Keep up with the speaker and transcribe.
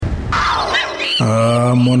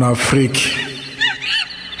Ah, mon Afrique,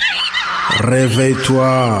 réveille-toi,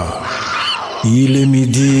 il est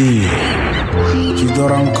midi, tu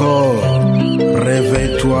dors encore,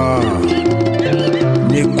 réveille-toi,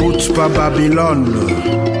 n'écoute pas Babylone,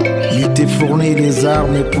 il t'est fourni les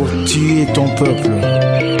armes pour tuer ton peuple,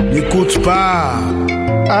 n'écoute pas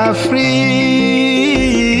Afrique,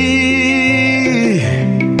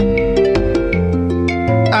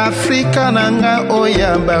 Africa nanga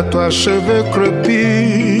oyamba toi cheveux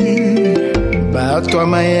crepus, batwa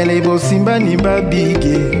mayele bo simba ni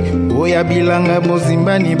babige, oya bilanga bo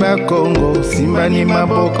simba ni ba Congo, simba ni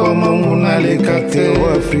maboko mungu na lekate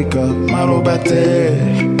o Afrika, malobate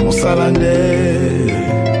musalande,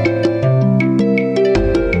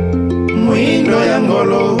 muindo ya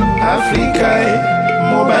ngolo Afrika,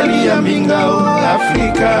 mobali ya mbinga o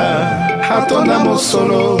Afrika, hatona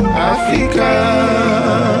mosolo Afrika.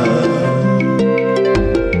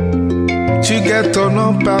 Tu gâtes ton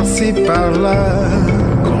nom par-ci par-là.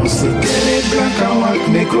 Quand c'était les blancs en white,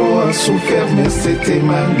 négro a souffert, mais c'était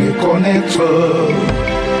mal les connaître.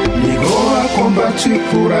 Négro a combattu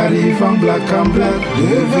pour arriver en black,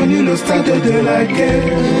 devenu le stade de la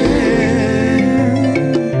guerre.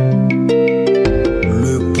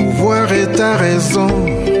 Le pouvoir est ta raison,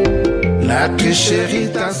 la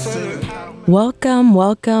tricherie ta seule.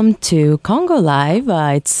 Welcome to Congo Live.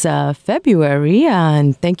 It's February,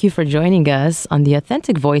 and thank you for joining us on the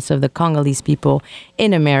authentic voice of the Congolese people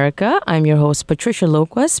in America. I'm your host, Patricia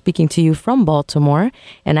Lokwa, speaking to you from Baltimore,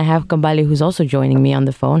 and I have Kambale who's also joining me on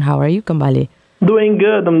the phone. How are you, Kambale? Doing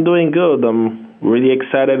good. I'm really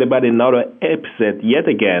excited about another episode yet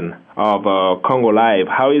again of Congo Live.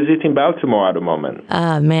 How is it in Baltimore at the moment?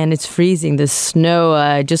 Man, it's freezing. The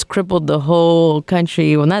snow just crippled the whole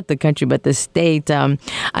country. Well, not the country, but the state. I'm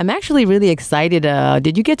actually really excited.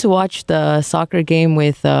 Did you get to watch the soccer game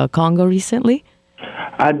with Congo recently?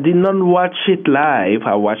 I did not watch it live.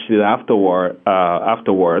 I watched it afterwards.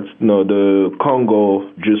 No, the Congo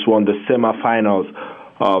just won the semifinals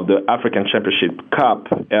of the African Championship Cup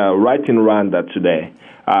right in Rwanda today.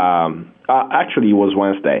 Actually, it was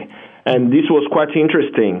Wednesday. And this was quite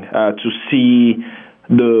interesting to see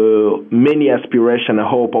the many aspiration and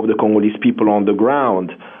hope of the Congolese people on the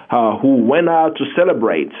ground who went out to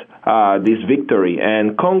celebrate this victory.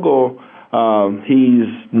 And Congo, he's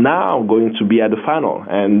now going to be at the final.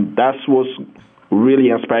 And that was really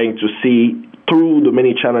inspiring to see through the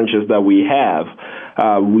many challenges that we have.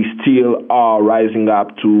 We still are rising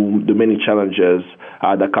up to the many challenges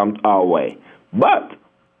that come our way. But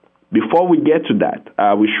before we get to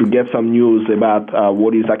that, we should get some news about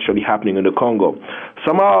what is actually happening in the Congo.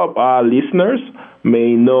 Some of our listeners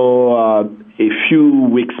may know a few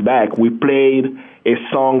weeks back, we played a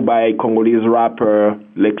song by Congolese rapper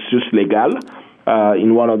Lexus Legal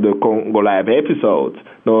in one of the Congo Live episodes.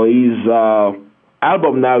 Now, his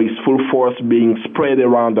album now is full force being spread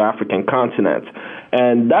around the African continent.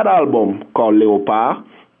 And that album, called Leopard,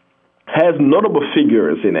 has notable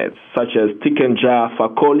figures in it, such as Tikenja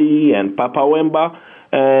Fakoli and Papa Wemba.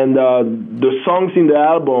 And the songs in the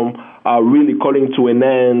album are really calling to an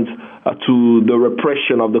end to the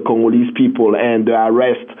repression of the Congolese people and the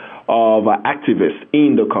arrest of activists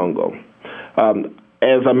in the Congo.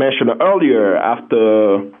 As I mentioned earlier,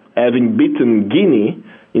 after having beaten Guinea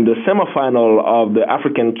in the semifinal of the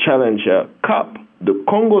African Challenger Cup, the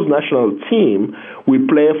Congo's national team will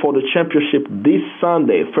play for the championship this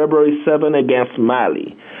Sunday, February 7, against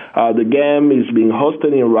Mali. The game is being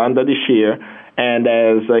hosted in Rwanda this year, and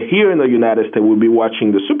as here in the United States we'll be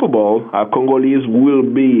watching the Super Bowl, Congolese will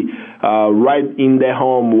be right in their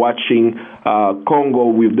home watching Congo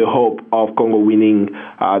with the hope of Congo winning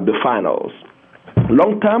the finals.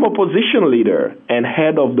 Longtime opposition leader and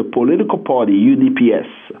head of the political party UDPS,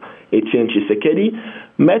 Etienne Tshisekedi,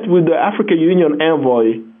 met with the African Union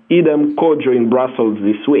envoy Edem Kodjo in Brussels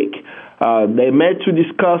this week. They met to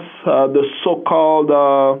discuss the so-called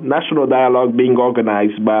national dialogue being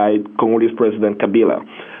organized by Congolese President Kabila.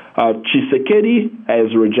 Tshisekedi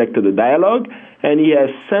has rejected the dialogue, and he has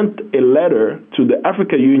sent a letter to the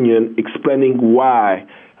African Union explaining why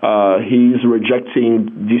he is rejecting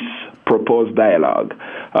this proposed dialogue.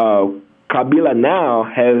 Kabila now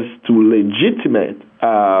has to legitimate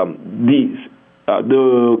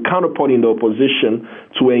the counterpart in the opposition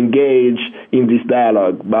to engage in this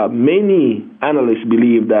dialogue. But many analysts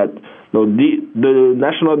believe that the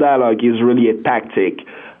national dialogue is really a tactic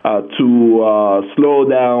to slow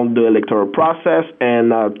down the electoral process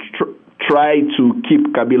and try to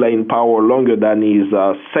keep Kabila in power longer than his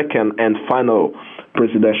second and final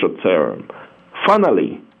presidential term.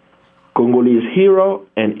 Finally, Congolese hero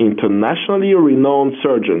and internationally renowned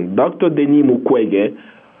surgeon Dr. Denis Mukwege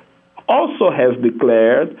also has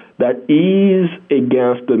declared that he is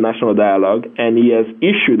against the national dialogue, and he has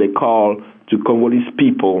issued a call to Congolese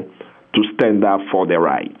people to stand up for their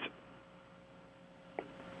rights.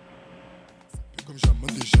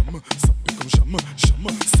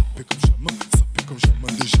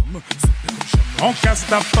 On casse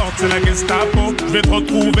ta porte, c'est la Gestapo. Je vais te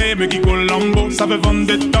retrouver, me Guy Colombo. Ça veut vendre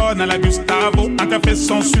des tonnes à la Gustavo. Un café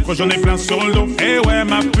sans sucre, j'en ai plein sur le dos. Eh ouais,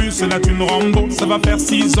 ma puce, là tu me Rambo. Ça va faire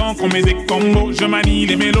 6 ans qu'on met des combos. Je manie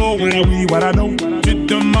les mélos, oui, voilà, non. Tu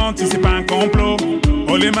te demandes si c'est pas un complot.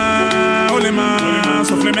 Oh les mains,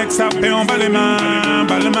 sauf les mecs, ça fait en bas les mains.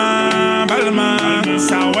 Balmain,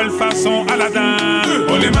 ça roule façon Aladdin.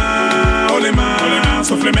 Oh les mains,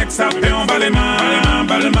 sauf les mecs, ça fait en bas les mains.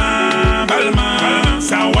 Balmain,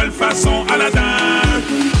 ça roule façon Aladdin.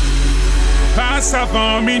 Passe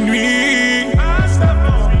avant minuit,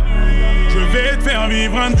 je vais te faire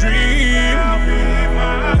vivre un dream.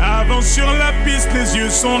 Avance sur la piste, les yeux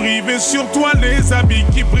sont rivés sur toi, les habits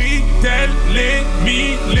qui brillent, tels les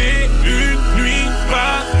 1001 nuits.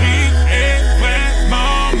 Paris est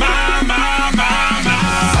vraiment ma.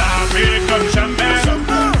 Ça fait comme jamais,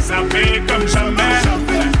 ça fait comme jamais,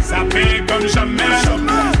 ça fait comme jamais,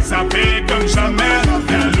 ça fait comme jamais.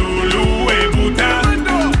 Y'a Loulou et Bouddha,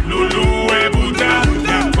 y'a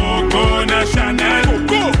Coco Chanel.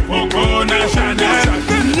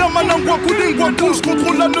 Yamanangwa Koudingwakou, je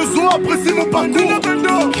contrôle la neuzo, apprécie mon parcours.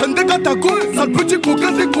 Hende Katako, sale petit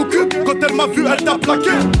coquin des cocus. Quand elle m'a vu, elle t'a plaqué.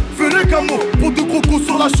 Fais les camos, pour de gros coups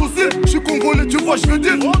sur la chaussée. Je suis congolais, tu vois, je veux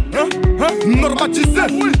dire. Normatisé,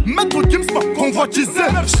 maître Gims m'a convoitisé.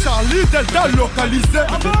 Charlie Delta localisé.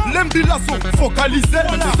 L'Embila sont focalisés.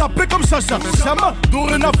 Sapé comme Chacha, Chama.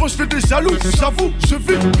 Dorénavant, je fais des jaloux. J'avoue, je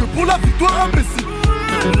vis que pour la victoire imbécile.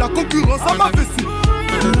 La concurrence à ma vessie.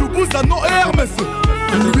 Loubouzanon et Hermès.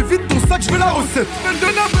 Lui vite ton sac, je veux la recette.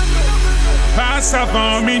 Passe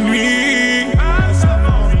avant minuit,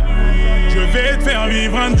 je vais te faire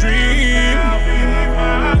vivre un dream.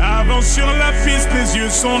 Avance sur la piste, les yeux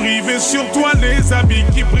sont rivés sur toi, les habits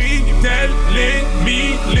qui brillent, tels les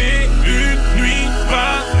 1001 nuits.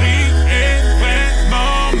 Paris est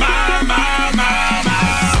vraiment ma.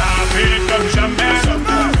 Ça fait comme jamais,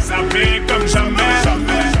 ça fait comme jamais,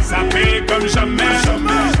 ça fait comme jamais,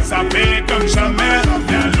 ça fait comme jamais.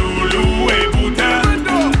 Y'a Loulou et Bouddha,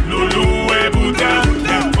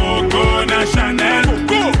 y'a Coco Chanel,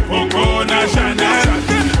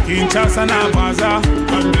 Kinshasa na Braza,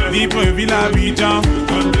 Libreville à Abidjan,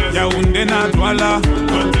 Yaoundé na Douala,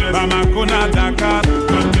 Bamako na Dakar,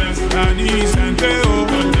 Dani Saint-Théo,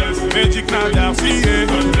 Magic na Darcy,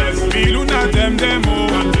 Bilou na Demdemo,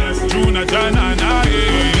 Juna Janana.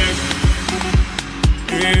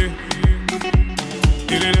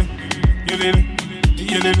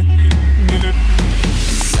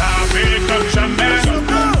 Ça fait comme jamais,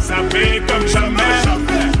 ça fait comme jamais,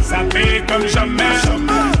 ça fait comme jamais,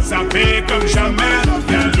 ça fait comme jamais.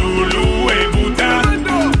 Y'a Loulou et Bouddha,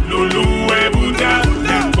 y'a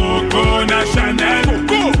Coco Chanel,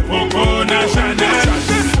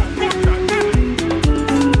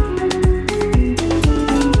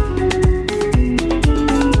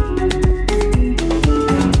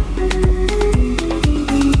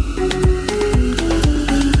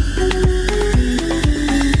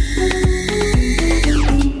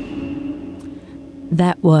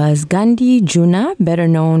 That was Gandhi Juna, better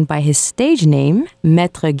known by his stage name,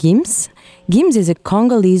 Maître Gims. Gims is a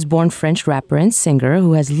Congolese-born French rapper and singer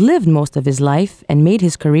who has lived most of his life and made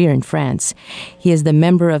his career in France. He is the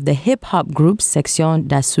member of the hip-hop group Section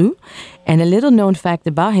d'Assaut, and a little-known fact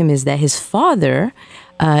about him is that his father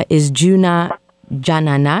is Juna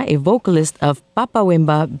Janana, a vocalist of Papa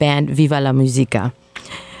Wemba band Viva la Musica.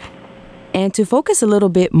 And to focus a little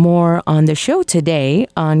bit more on the show today,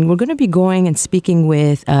 we're going to be going and speaking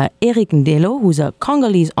with Eric Ndelo, who's a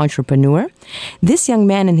Congolese entrepreneur. This young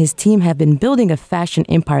man and his team have been building a fashion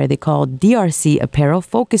empire they call DRC Apparel,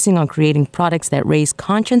 focusing on creating products that raise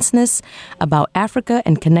consciousness about Africa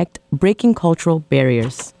and connect breaking cultural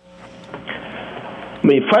barriers.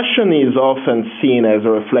 Fashion is often seen as a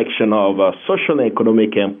reflection of social,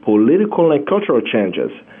 economic, and political and cultural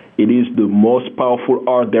changes. It is the most powerful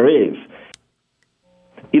art there is.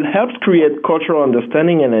 It helps create cultural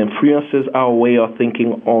understanding and influences our way of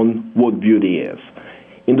thinking on what beauty is.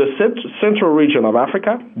 In the central region of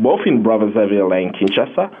Africa, both in Brazzaville and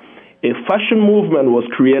Kinshasa, a fashion movement was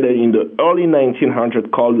created in the early 1900s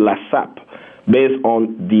called La Sape, based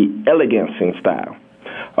on the elegance in style.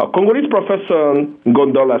 A Congolese professor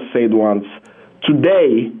Gondola said once,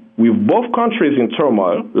 "Today, with both countries in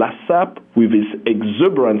turmoil, LASAP, with its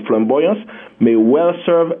exuberant flamboyance, may well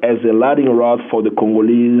serve as a lightning rod for the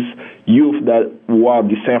Congolese youth that were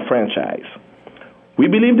disenfranchised. We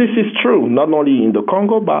believe this is true not only in the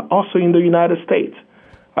Congo but also in the United States.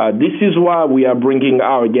 This is why we are bringing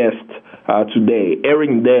our guest today, Eric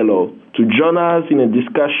Ndelo, to join us in a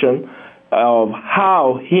discussion of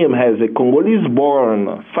how him as a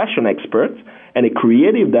Congolese-born fashion expert and a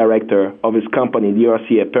creative director of his company,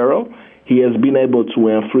 DRC Apparel, he has been able to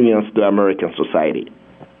influence the American society.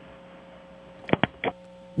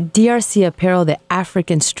 DRC Apparel, the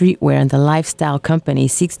African streetwear and the lifestyle company,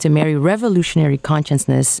 seeks to marry revolutionary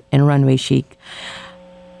consciousness and runway chic.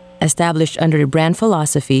 Established under the brand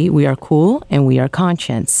philosophy, we are cool and we are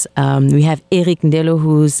conscious. We have Eric Ndelo,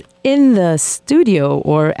 who's in the studio,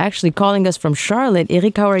 or actually calling us from Charlotte.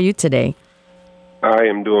 Eric, how are you today? I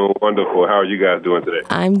am doing wonderful. How are you guys doing today?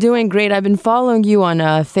 I'm doing great. I've been following you on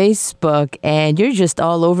Facebook, and you're just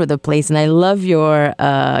all over the place. And I love your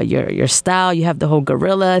style. You have the whole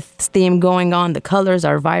gorilla theme going on. The colors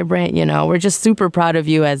are vibrant. You know, we're just super proud of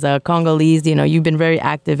you as a Congolese. You know, you've been very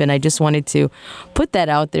active, and I just wanted to put that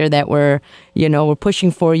out there that we're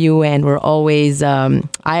pushing for you, and we're always. At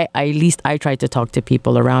least I try to talk to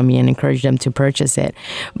people around me and encourage them to purchase it.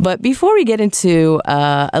 But before we get into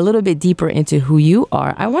a little bit deeper into who you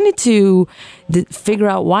are, I wanted to figure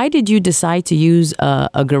out, why did you decide to use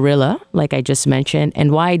a gorilla, like I just mentioned,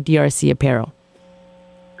 and why DRC Apparel?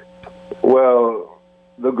 Well,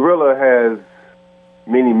 the gorilla has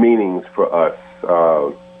many meanings for us.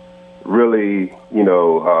 Really,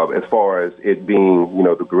 as far as it being,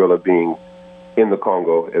 the gorilla being in the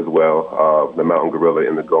Congo as well, the mountain gorilla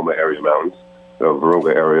in the Goma area mountains, the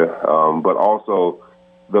Virunga area, but also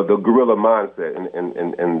the gorilla mindset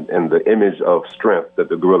and the image of strength that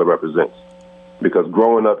the gorilla represents. Because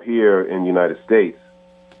growing up here in the United States,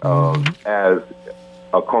 as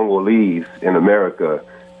a Congolese in America,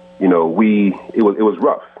 it was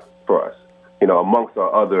rough for us, amongst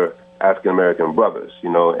our other African American brothers,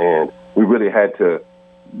 and we really had to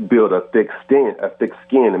build a thick skin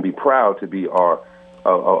and be proud to be of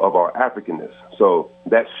our Africanness. So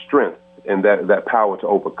that strength and that power to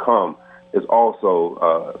overcome is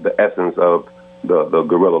also the essence of the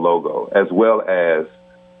gorilla logo, as well as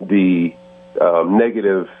the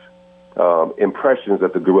negative impressions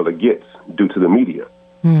that the gorilla gets due to the media.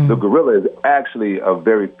 The gorilla is actually a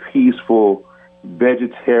very peaceful,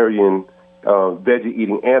 vegetarian,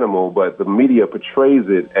 veggie-eating animal, but the media portrays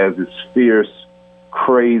it as this fierce,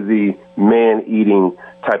 crazy, man-eating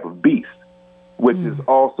type of beast, which is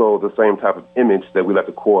also the same type of image that we like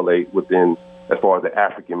to correlate within, as far as the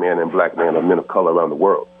African man and black man or men of color around the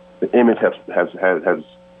world. The image has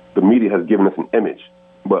the media has given us an image,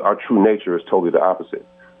 but our true nature is totally the opposite.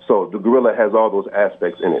 So the gorilla has all those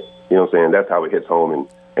aspects in it. You know what I'm saying? That's how it hits home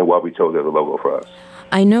and why we chose it as a logo for us.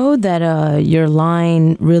 I know that your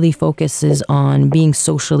line really focuses on being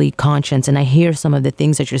socially conscious, and I hear some of the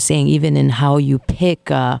things that you're saying, even in how you pick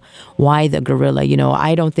why the gorilla.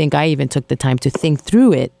 I don't think I even took the time to think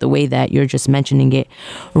through it the way that you're just mentioning it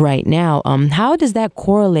right now. How does that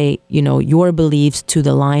correlate, your beliefs to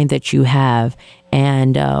the line that you have?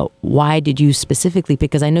 And why did you specifically,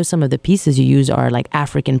 because I know some of the pieces you use are like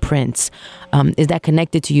African prints. Is that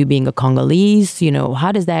connected to you being a Congolese?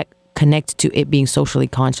 How does that connect to it being socially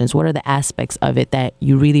conscious? What are the aspects of it that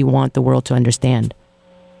you really want the world to understand?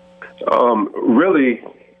 Really,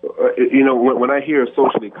 when I hear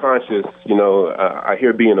socially conscious, I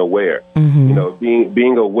hear being aware.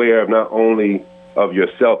 Being aware of not only of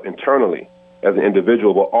yourself internally as an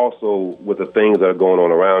individual, but also with the things that are going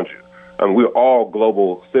on around you. We're all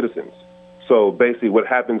global citizens. So basically what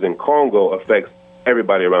happens in Congo affects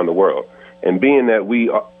everybody around the world. And being that we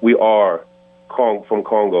are from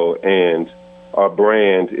Congo and our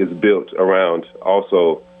brand is built around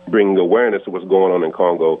also bringing awareness to what's going on in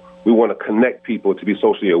Congo, we want to connect people to be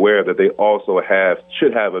socially aware that they also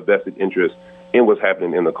should have a vested interest in what's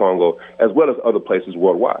happening in the Congo, as well as other places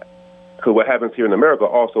worldwide. Because what happens here in America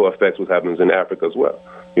also affects what happens in Africa as well.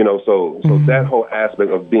 So that whole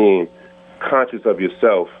aspect of being conscious of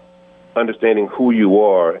yourself, understanding who you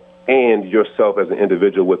are and yourself as an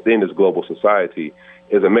individual within this global society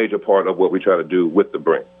is a major part of what we try to do with the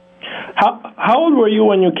brand. How old were you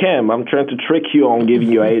when you came? I'm trying to trick you on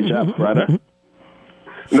giving your age up, brother.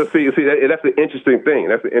 No, see, that's the interesting thing.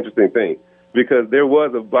 That's the interesting thing. Because there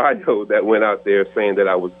was a bio that went out there saying that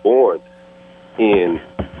I was born in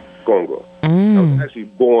Congo. I was actually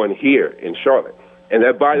born here in Charlotte. And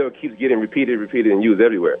that bio keeps getting repeated and used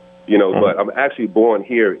everywhere. But I'm actually born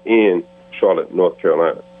here in Charlotte, North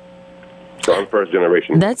Carolina. So I'm first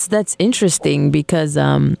generation. That's interesting because,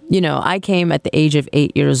 I came at the age of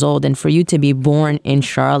 8 years old, and for you to be born in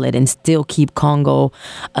Charlotte and still keep Congo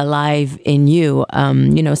alive in you,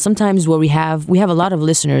 sometimes where we have a lot of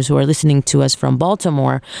listeners who are listening to us from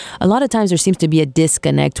Baltimore, a lot of times there seems to be a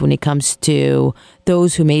disconnect when it comes to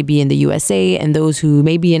those who may be in the USA and those who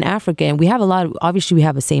may be in Africa. And we have obviously we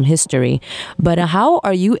have the same history, but how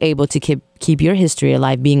are you able to keep your history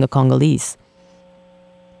alive being a Congolese?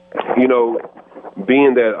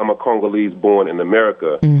 Being that I'm a Congolese born in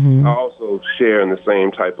America, I also share in the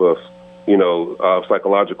same type of,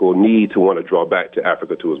 psychological need to want to draw back to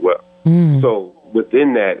Africa too as well. So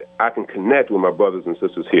within that, I can connect with my brothers and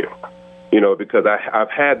sisters here, because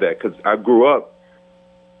I've had that, because I grew up,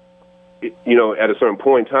 at a certain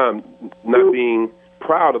point in time, not being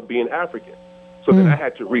proud of being African. So then I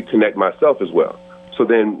had to reconnect myself as well. So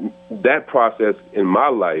then that process in my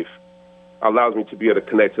life allows me to be able to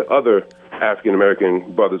connect to other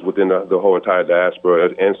African-American brothers within the whole entire diaspora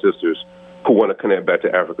and sisters who want to connect back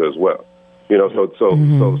to Africa as well.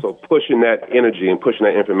 So pushing that energy and pushing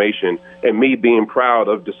that information, and me being proud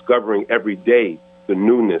of discovering every day the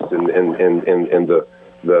newness and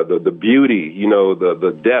the beauty,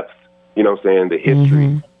 the depth, the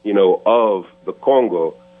history, of the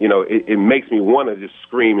Congo, it makes me want to just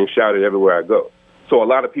scream and shout it everywhere I go. So a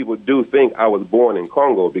lot of people do think I was born in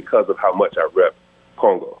Congo because of how much I rep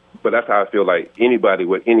Congo. But that's how I feel like anybody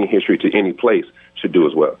with any history to any place should do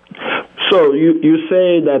as well. So you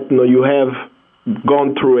say that you have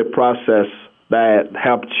gone through a process that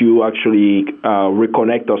helped you actually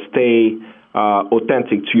reconnect or stay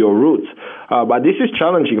authentic to your roots. But this is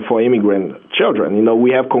challenging for immigrant children.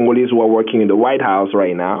 We have Congolese who are working in the White House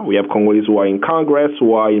right now. We have Congolese who are in Congress,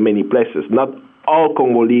 who are in many places. Not all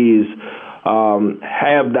Congolese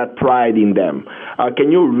have that pride in them.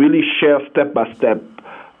 Can you really share step by step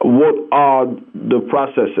what are the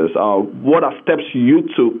processes? What are steps you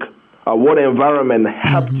took? What environment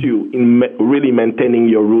helped you in really maintaining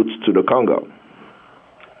your roots to the Congo?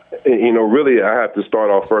 Really, I have to start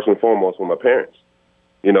off first and foremost with my parents.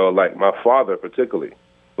 Like my father particularly.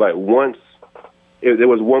 Like there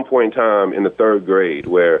was one point in time in the third grade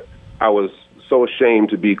where I was so ashamed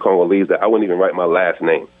to be Congolese that I wouldn't even write my last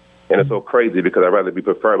name. And it's so crazy because I'd rather be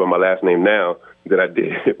preferred by my last name now than I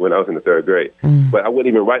did when I was in the third grade. But I wouldn't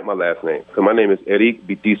even write my last name. So my name is Eric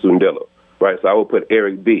Bitisu Ndelo, right? So I would put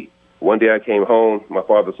Eric B. One day I came home, my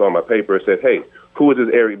father saw my paper and said, "Hey, who is this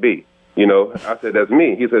Eric B?" I said, "That's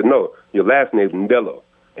me." He said, "No, your last name is Ndelo."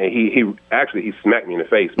 And he smacked me in the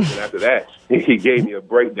face. And after that, he gave me a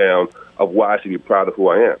breakdown of why I should be proud of who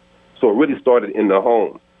I am. So it really started in the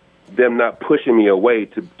home. Them not pushing me away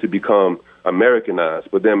to become Americanized,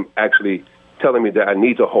 but them actually telling me that I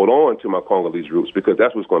need to hold on to my Congolese roots because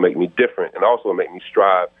that's what's going to make me different and also make me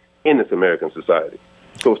strive in this American society.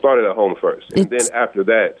 So it started at home first. And then after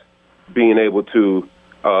that, being able to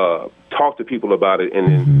talk to people about it. And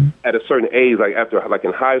then at a certain age, like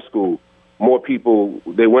in high school, more people,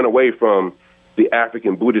 they went away from the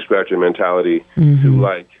African booty scratcher mentality to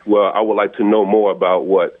I would like to know more about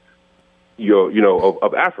what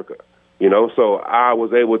of Africa. So I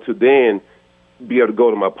was able to then be able to go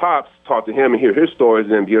to my pops, talk to him and hear his stories,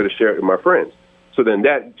 and then be able to share it with my friends. So then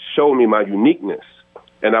that showed me my uniqueness,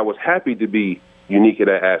 and I was happy to be unique in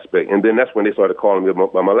that aspect. And then that's when they started calling me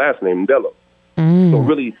by my last name, Ndelo. So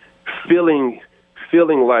really feeling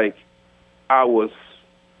like I was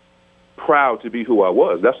proud to be who I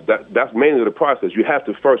was. That's mainly the process. You have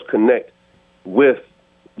to first connect with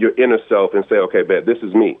your inner self and say, okay, this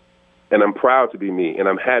is me. And I'm proud to be me, and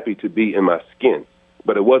I'm happy to be in my skin.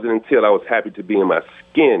 But it wasn't until I was happy to be in my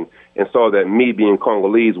skin and saw that me being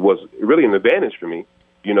Congolese was really an advantage for me,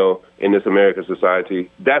 in this American society.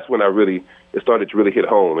 That's when it started to really hit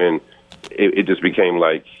home, and it just became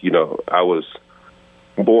like, I was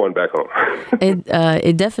born back home.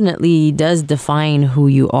 It definitely does define who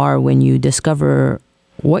you are when you discover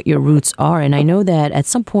what your roots are. And I know that at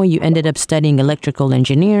some point you ended up studying electrical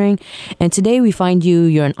engineering, and today we find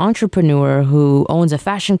you're an entrepreneur who owns a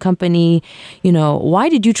fashion company. Why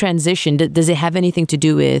did you transition? Does it have anything to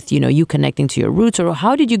do with, you connecting to your roots, or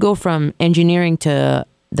how did you go from engineering to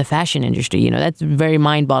the fashion industry? That's very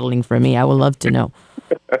mind-boggling for me. I would love to know.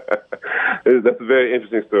 That's a very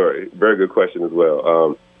interesting story. Very good question as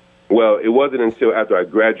well. Well, it wasn't until after I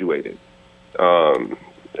graduated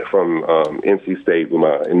from NC State with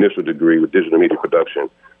my initial degree with digital media production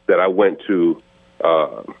that I went to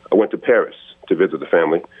Paris to visit the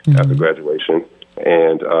family after graduation.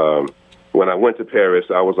 And when I went to Paris,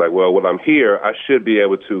 I was like, well, when I'm here, I should be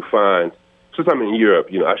able to find, since I'm in Europe,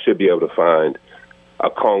 I should be able to find a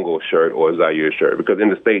Congo shirt or a Zaire shirt, because in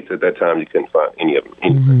the States at that time you couldn't find any of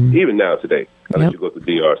them. Even now today, unless you go to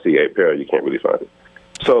DRC, apparel, you can't really find it.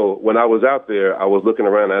 So when I was out there, I was looking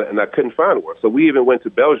around and I couldn't find one. So we even went to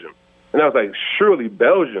Belgium, and I was like, surely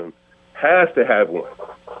Belgium has to have one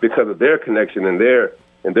because of their connection and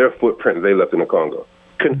their footprint they left in the Congo.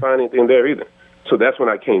 Couldn't find anything there either. So that's when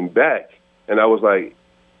I came back, and I was like,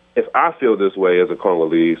 if I feel this way as a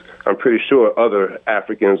Congolese, I'm pretty sure other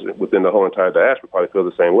Africans within the whole entire diaspora probably feel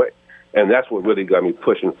the same way. And that's what really got me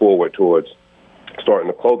pushing forward towards starting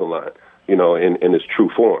a clothing line, in its true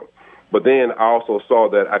form. But then I also saw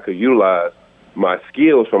that I could utilize my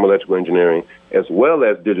skills from electrical engineering as well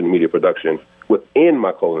as digital media production within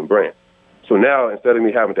my clothing brand. So now, instead of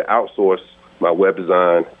me having to outsource my web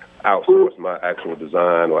design, outsource my actual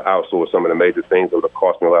design, or outsource some of the major things that would have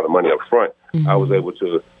cost me a lot of money up front, I was able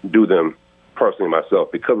to do them personally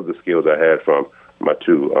myself because of the skills I had from my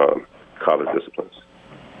two college disciplines.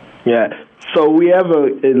 Yeah, so we have a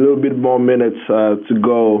little bit more minutes to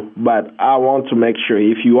go, but I want to make sure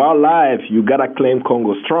if you are live, you got to claim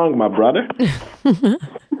Congo Strong, my brother.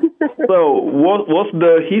 So what's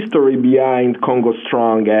the history behind Congo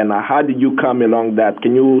Strong, and how did you come along that?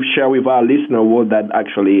 Can you share with our listener what that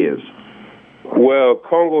actually is? Well,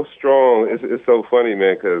 Congo Strong, it's so funny,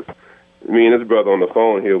 man, because me and this brother on the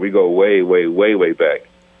phone here, we go way, way, way, way back.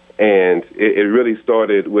 And it really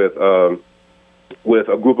started with a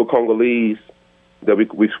group of Congolese that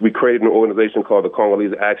we created an organization called the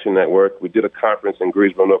Congolese Action Network. We did a conference in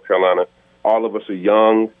Greensboro, North Carolina. All of us are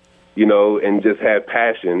young, and just had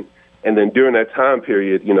passion. And then during that time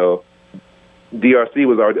period, DRC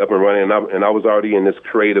was already up and running, and I was already in this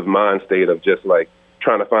creative mind state of just like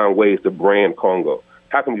trying to find ways to brand Congo.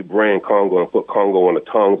 How can we brand Congo and put Congo on the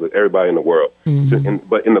tongues of everybody in the world,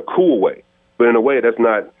 but in a cool way, but in a way that's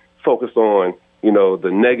not focused on, the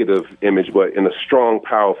negative image, but in a strong,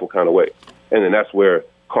 powerful kind of way. And then that's where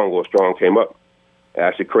Congo Strong came up. I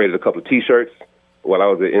actually created a couple of T-shirts while I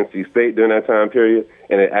was at NC State during that time period,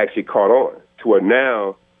 and it actually caught on to where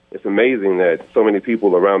now it's amazing that so many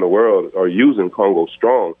people around the world are using Congo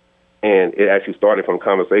Strong, and it actually started from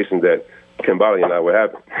conversations that Kimbali and I were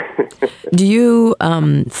having. Do you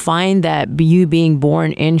find that you being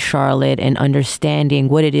born in Charlotte and understanding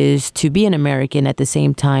what it is to be an American at the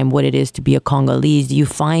same time, what it is to be a Congolese, do you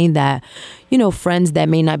find that, friends that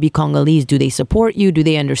may not be Congolese, do they support you? Do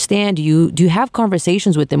they understand? Do you have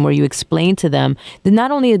conversations with them where you explain to them that not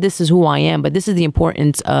only this is who I am, but this is the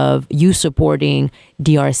importance of you supporting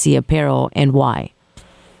DRC apparel and why?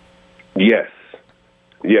 Yes.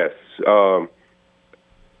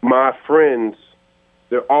 My friends,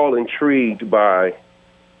 they're all intrigued by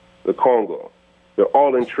the Congo. They're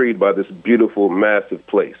all intrigued by this beautiful, massive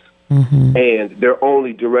place. And their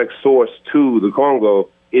only direct source to the Congo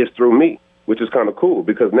is through me, which is kind of cool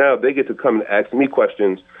because now they get to come and ask me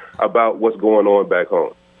questions about what's going on back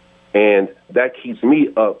home. And that keeps me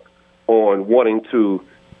up on wanting to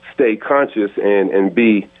stay conscious and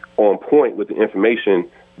be on point with the information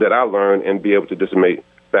that I learn and be able to disseminate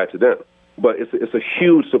back to them. But it's a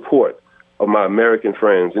huge support of my American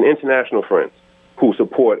friends and international friends who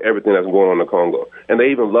support everything that's going on in the Congo. And they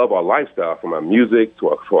even love our lifestyle, from our music to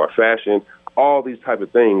our fashion. All these type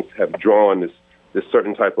of things have drawn this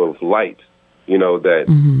certain type of light,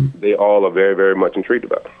 that they all are very, very much intrigued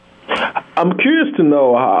about. I'm curious to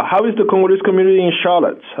know, how is the Congolese community in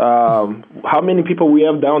Charlotte? How many people we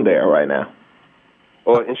have down there right now?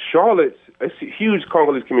 In Charlotte, it's a huge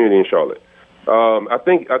Congolese community in Charlotte. I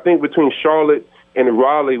think between Charlotte and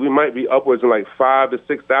Raleigh, we might be upwards of like 5,000 to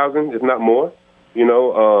 6,000, if not more.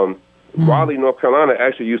 Raleigh, North Carolina,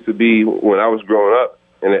 actually used to be, when I was growing up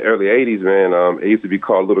in the early '80s, man. It used to be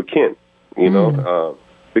called Little Ken,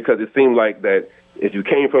 because it seemed like that if you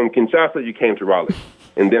came from Kinshasa, you came to Raleigh,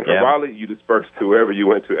 and then from Raleigh, you dispersed to wherever you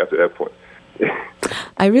went to after that point.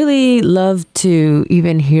 I really love to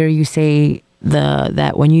even hear you say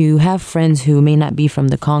that when you have friends who may not be from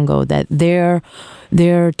the Congo, that their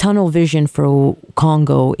tunnel vision for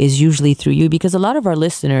Congo is usually through you, because a lot of our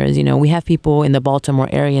listeners, we have people in the Baltimore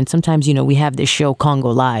area, and sometimes, we have this show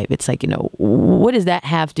Congo Live. It's like, what does that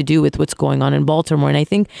have to do with what's going on in Baltimore? And I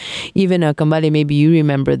think even Kambale, maybe you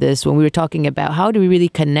remember this when we were talking about how do we really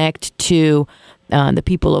connect to the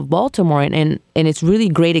people of Baltimore. And it's really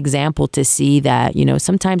great example to see that,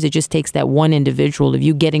 sometimes it just takes that one individual of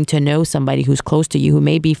you getting to know somebody who's close to you, who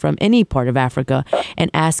may be from any part of Africa,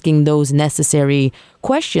 and asking those necessary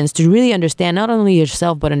questions to really understand not only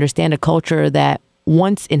yourself, but understand a culture that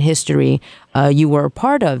once in history you were a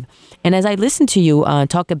part of. And as I listen to you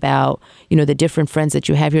talk about, the different friends that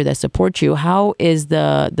you have here that support you, how is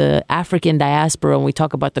the African diaspora when we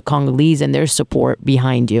talk about the Congolese and their support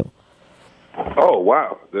behind you? Oh,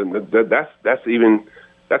 wow. That's even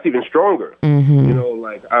stronger.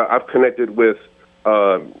 Like I've connected with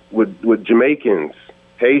Jamaicans,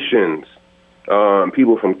 Haitians,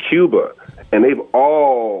 people from Cuba, and they've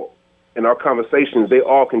all, in our conversations, they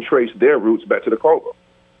all can trace their roots back to the Congo.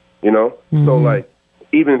 So like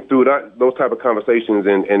even through those type of conversations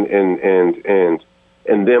and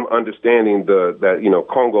them understanding that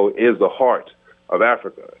Congo is the heart of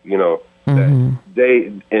Africa. That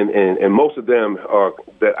they and most of them are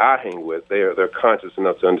that I hang with. They're conscious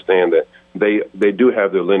enough to understand that they do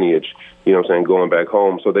have their lineage. Going back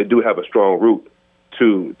home, so they do have a strong root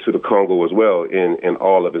to the Congo as well in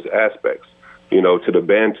all of its aspects. To the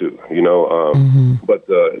Bantu. But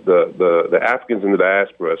the Africans in the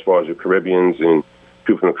diaspora, as far as the Caribbeans and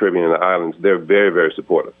people from the Caribbean and the islands, they're very, very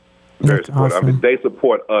supportive. Very supportive. Awesome. I mean, they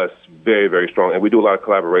support us very, very strong, and we do a lot of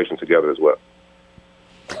collaboration together as well.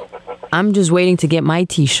 I'm just waiting to get my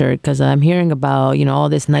T-shirt because I'm hearing about all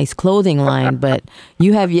this nice clothing line, but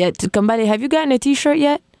you have yet to come by. Have you gotten a T-shirt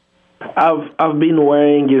yet? I've been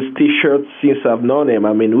wearing his T-shirt since I've known him.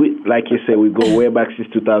 I mean, like you said, we go way back since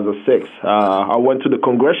 2006. I went to the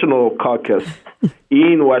Congressional Caucus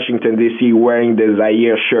in Washington, D.C. wearing the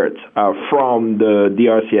Zaire shirt from the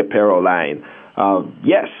DRC apparel line.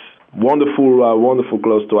 Yes, wonderful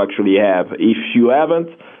clothes to actually have. If you haven't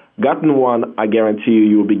gotten one, I guarantee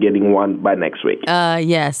you'll be getting one by next week.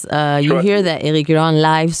 Yes, you hear that, Eric, you're on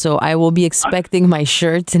live, so I will be expecting my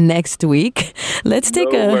shirt next week. Let's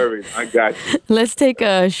take I got you. Let's take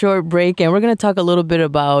a short break, and we're going to talk a little bit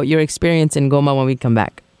about your experience in Goma when we come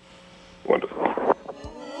back. Wonderful.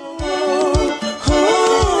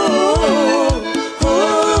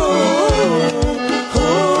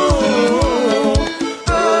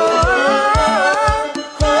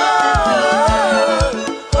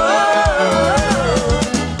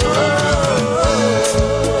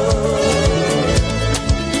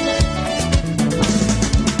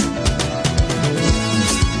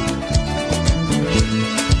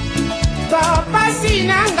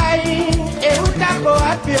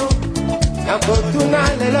 Nakotuna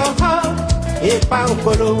lelo epa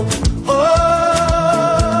ukolo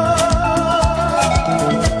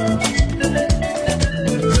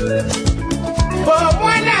Bo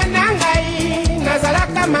mwana nangai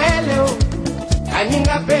nazalaka maeleo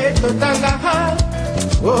aninga pe totanga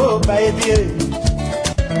baby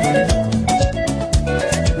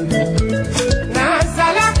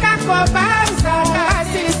nazalaka kobanza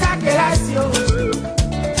silisa kelasio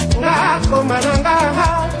ngakomananga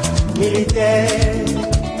militaire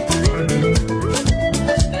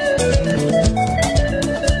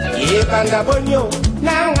Yebanga bonyo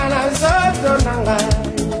nanga na zoto nanga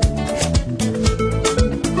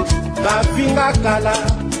Bafinga kala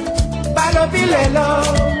balobi lelo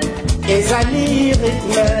ezali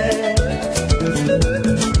rythme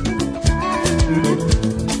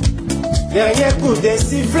Dernier coup de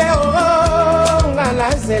sifflet ngala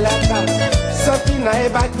zelaka Soki na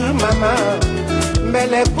ebaki mama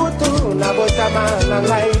Mbele kutu na botama na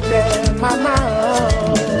ngaite mama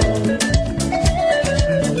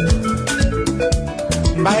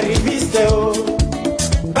Ba riviste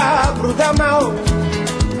ba brudama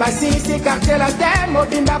Basisi quartier la demo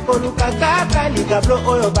bimba koluka kaka ligablo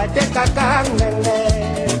oyo bateka kangenge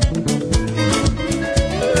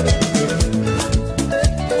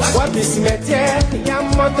Wapi cimetière ya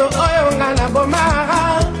moto oyo ngana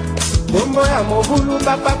bomara Bombo ya mobulu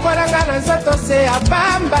bapakolanga na nzoto se ya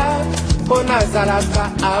pamba Mpo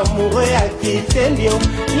nazalaka amoureux ya kitelio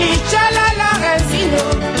Lichola Lorenzino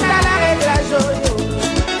tala reglage oyo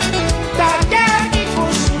Take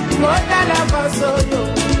ikushi motala banso oyo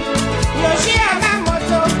Yoshi yanga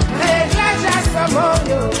moto reglage ya somo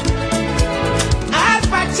oyo Al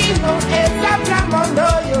Pacino ezapla mondo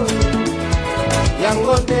oyo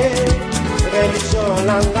Yango te religion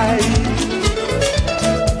na ngai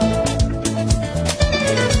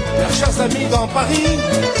Chers amis dans Paris,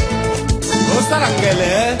 au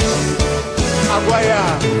Salangele, Aguaya.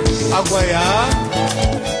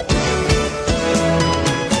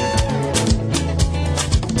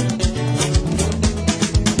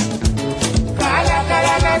 Kala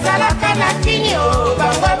nazalaka na kinyo,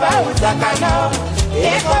 bango bauzakana,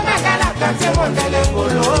 eko magalaka te mondele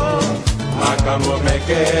ngolo. Makambo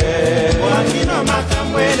meke, wakino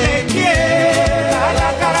makambo elekie.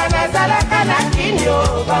 Kala nazalaka na kinyo,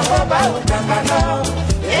 bango bauzakana,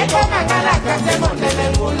 eko magalaka te mondele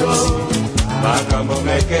ngolo. Makambo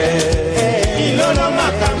meke, milolo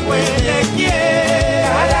makambo elekie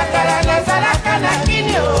kalakala nazalaka na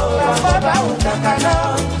kinio bango bautakano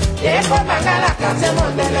ekomangalaka se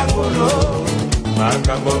mondele ngulu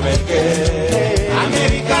makambo meke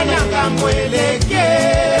Amerika nyangambo elekie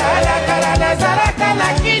kalakala nazalaka na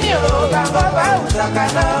kinio bango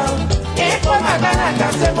bautakano ekomangalaka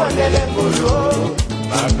se mondele ngulu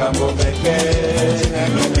makambo meke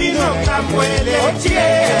lupino kamwele ochie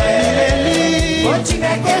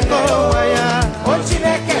ochineke waya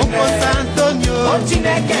ochineke Opo Santonio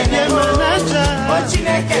ochineke manaja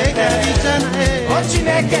ochineke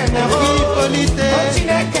ochineke Hippolyte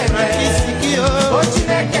ochineke Francisco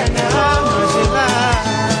ochineke Angela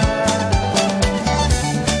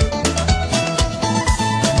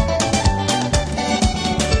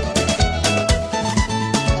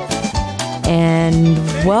And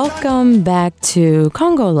welcome back to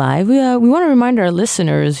Congo Live. We want to remind our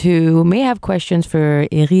listeners who may have questions for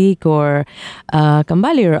Eric or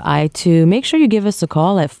Kambali or I to make sure you give us a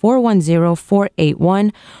call at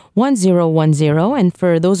 410-481-1010. And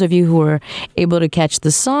for those of you who were able to catch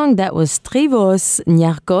the song, that was Trivos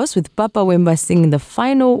Nyarkos with Papa Wemba singing The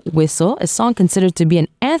Final Whistle, a song considered to be an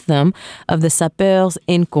anthem of the sapeurs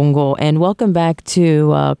in Congo. And welcome back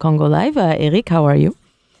to Congo Live. Eric, how are you?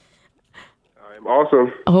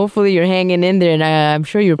 Awesome. Hopefully you're hanging in there, and I'm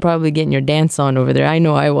sure you're probably getting your dance on over there. I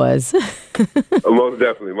know I was. Most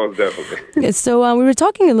definitely. So we were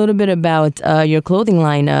talking a little bit about your clothing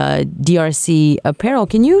line, DRC Apparel.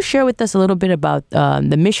 Can you share with us a little bit about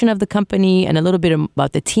the mission of the company and a little bit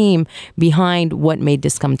about the team behind what made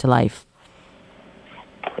this come to life?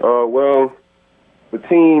 Well, the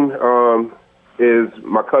team is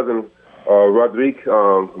my cousin, Rodrigue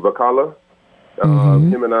Vacala.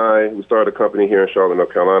 Him and I, we started a company here in Charlotte,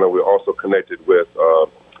 North Carolina. We're also connected with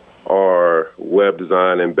our web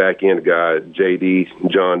design and back-end guy, JD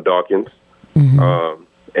John Dawkins.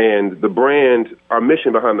 And the brand, our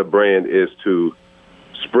mission behind the brand is to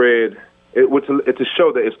spread, it's to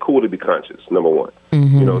show that it's cool to be conscious, number one.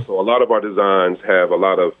 You know, so a lot of our designs have a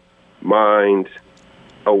lot of mind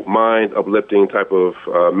uplifting type of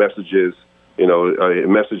messages, you know,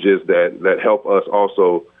 messages that help us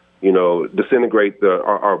also, you know, disintegrate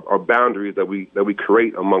our boundaries that we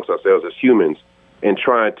create amongst ourselves as humans, and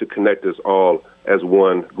trying to connect us all as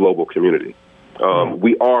one global community.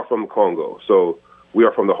 We are from Congo, so we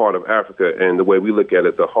are from the heart of Africa, and the way we look at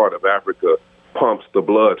it, the heart of Africa pumps the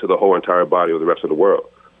blood to the whole entire body of the rest of the world.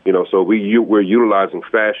 You know, so we're utilizing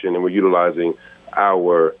fashion and we're utilizing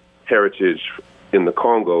our heritage in the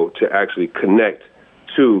Congo to actually connect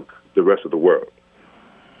to the rest of the world.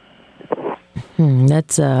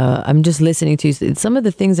 That's I'm just listening to you. Some of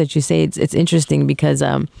the things that you say. It's interesting because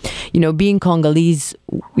you know, being Congolese,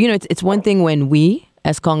 you know, it's one thing when we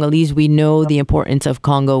as Congolese, we know the importance of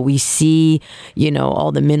Congo. We see, you know,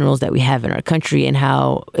 all the minerals that we have in our country and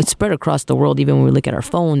how it's spread across the world, even when we look at our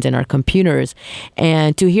phones and our computers.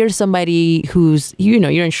 And to hear somebody who's, you know,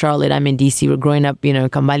 you're in Charlotte, I'm in DC, we're growing up, you know,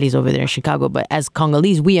 Kambali's over there in Chicago. But as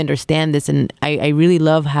Congolese, we understand this. And I really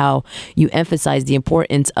love how you emphasize the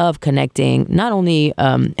importance of connecting not only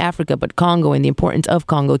Africa, but Congo, and the importance of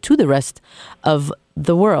Congo to the rest of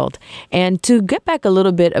the world. And to get back a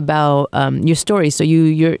little bit about your story, so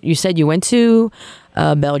you said you went to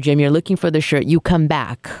Belgium, you're looking for the shirt, you come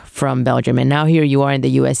back from Belgium, and now here you are in the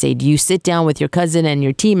USA. Do you sit down with your cousin and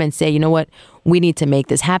your team and say, you know what, we need to make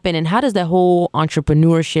this happen? And how does that whole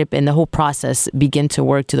entrepreneurship and the whole process begin to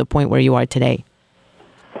work to the point where you are today?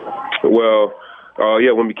 Well,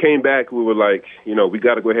 yeah, when we came back, we were like, you know, we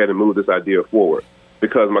got to go ahead and move this idea forward.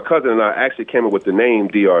 Because my cousin and I actually came up with the name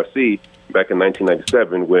DRC back in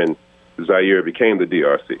 1997 when Zaire became the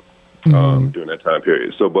DRC during that time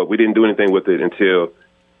period. So, but we didn't do anything with it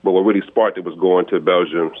but what really sparked it was going to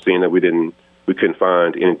Belgium, seeing that we couldn't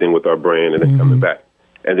find anything with our brand, and then coming back.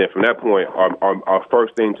 And then from that point, our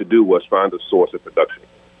first thing to do was find a source of production.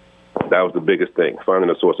 That was the biggest thing, finding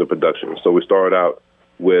a source of production. So we started out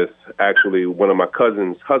with actually one of my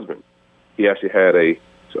cousin's husband. He actually had a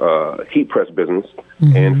heat press business,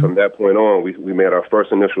 and from that point on, we made our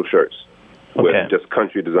first initial shirts with just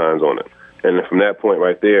country designs on it. And then from that point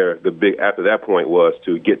right there, after that point was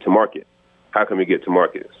to get to market. How can we get to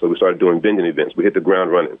market? So we started doing vending events. We hit the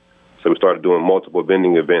ground running. So we started doing multiple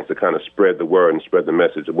vending events to kind of spread the word and spread the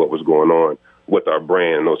message of what was going on with our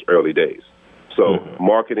brand in those early days. So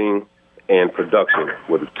marketing and production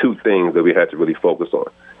were the two things that we had to really focus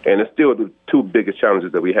on. And it's still the two biggest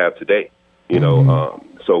challenges that we have today, you know,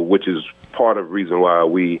 so which is part of the reason why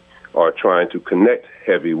we are trying to connect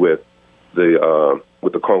heavy with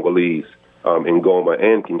the Congolese in Goma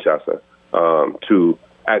and Kinshasa to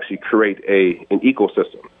actually create an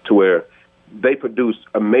ecosystem to where they produce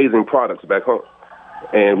amazing products back home.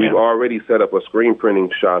 And we've already set up a screen printing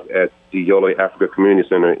shop at the Yole Africa Community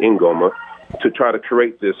Center in Goma to try to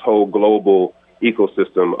create this whole global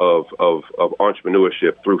ecosystem of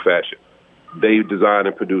entrepreneurship through fashion. They design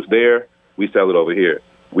and produce there, we sell it over here.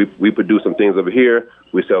 We produce some things over here,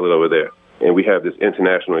 we sell it over there. And we have this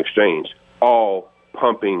international exchange, all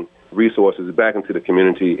pumping resources back into the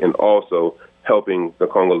community and also helping the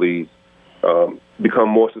Congolese become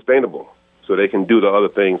more sustainable so they can do the other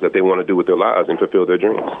things that they want to do with their lives and fulfill their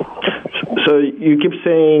dreams. So you keep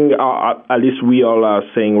saying, at least we all are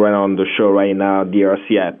saying right on the show right now,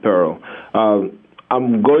 DRC apparel.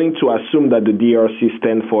 I'm going to assume that the DRC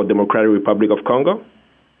stands for Democratic Republic of Congo?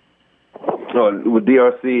 No,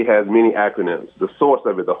 DRC has many acronyms. The source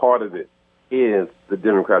of it, the heart of it, is the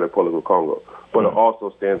Democratic Republic of Congo. But it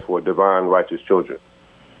also stands for Divine Righteous Children.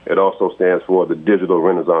 It also stands for the Digital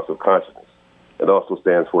Renaissance of Consciousness. It also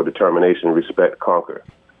stands for Determination, Respect, Conquer.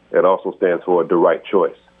 It also stands for The Right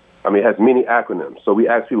Choice. I mean, it has many acronyms. So we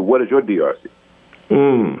ask people, what is your DRC?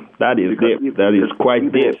 That is deep. That is quite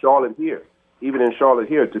deep. Even in Charlotte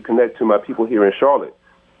here, to connect to my people here in Charlotte,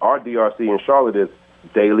 our DRC in Charlotte is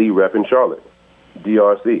Daily Rep in Charlotte,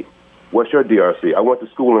 DRC. What's your DRC? I went to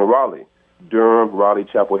school in Raleigh, Durham, Raleigh,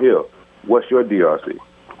 Chapel Hill. What's your DRC?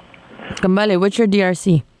 Kambale, what's your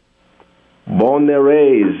DRC? Born and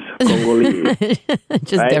raised Congolese.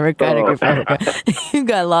 Just Democratic Republic. You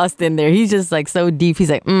got lost in there. He's just like so deep. He's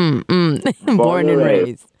like, born and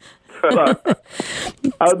raised.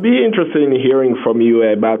 I'll be interested in hearing from you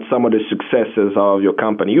about some of the successes of your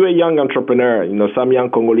company. You're a young entrepreneur. You know, some young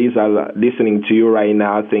Congolese are listening to you right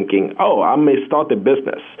now thinking, I may start a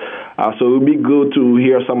business. So it would be good to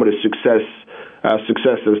hear some of the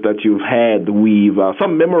successes that you've had with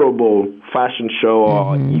some memorable fashion show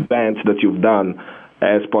or events that you've done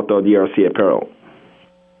as part of DRC Apparel.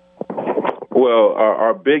 Well,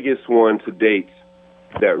 our biggest one to date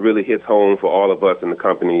that really hits home for all of us in the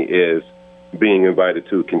company is being invited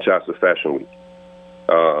to Kinshasa Fashion Week.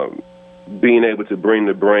 Being able to bring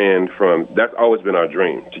the brand that's always been our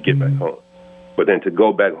dream, to get back home. But then to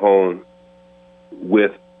go back home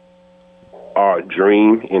with our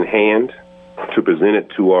dream in hand, to present it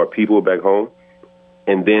to our people back home,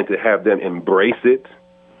 and then to have them embrace it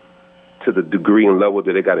to the degree and level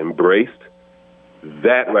that it got embraced,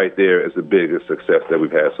 that right there is the biggest success that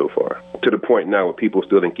we've had so far. To the point now where people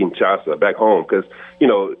still in Kinshasa, back home, because, you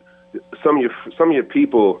know, some of your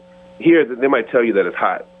people here, they might tell you that it's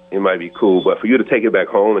hot, it might be cool, but for you to take it back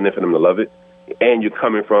home and then for them to love it, and you're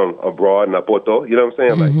coming from abroad, Napoto, you know what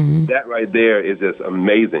I'm saying? Like, that right there is just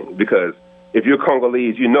amazing, because if you're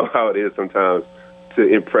Congolese, you know how it is sometimes to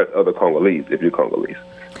impress other Congolese if you're Congolese,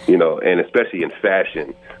 you know, and especially in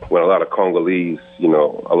fashion, when a lot of Congolese, you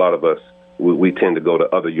know, a lot of us, we tend to go to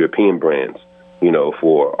other European brands, you know,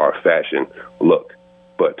 for our fashion look.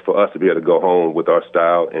 But for us to be able to go home with our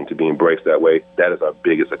style and to be embraced that way, that is our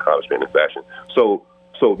biggest accomplishment in fashion. So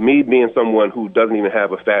me being someone who doesn't even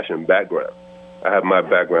have a fashion background, I have my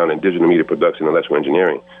background in digital media production and electrical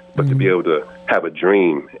engineering, but to be able to have a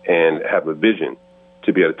dream and have a vision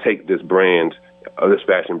to be able to take this brand, this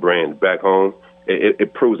fashion brand back home,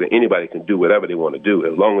 it proves that anybody can do whatever they want to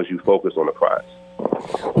do as long as you focus on the prize.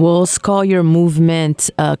 We'll call your movement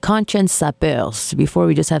Conscience Sapeurs. Before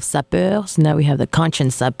we just have Sapeurs, now we have the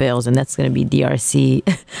Conscience Sapeurs, and that's going to be DRC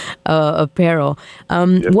apparel.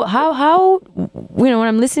 How you know, when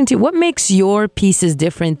I'm listening to, what makes your pieces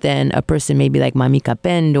different than a person maybe like Mami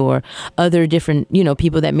Kapend or other different, you know,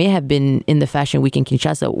 people that may have been in the Fashion Week in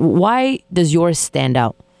Kinshasa? Why does yours stand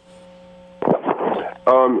out?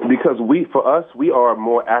 Because we are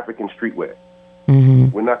more African streetwear.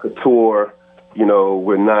 We're not couture. You know,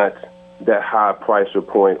 we're not that high price or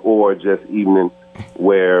point or just evening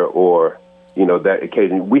wear or, you know, that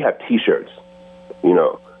occasion. We have T-shirts. You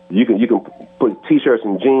know, you can put T-shirts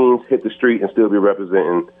and jeans, hit the street, and still be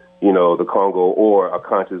representing, you know, the Congo or a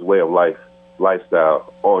conscious way of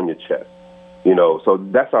lifestyle on your chest. You know, so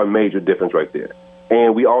that's our major difference right there.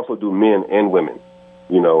 And we also do men and women,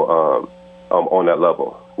 you know, on that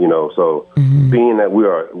level. You know, so being that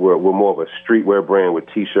we're more of a streetwear brand with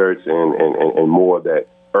T-shirts and more of that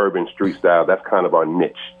urban street style, that's kind of our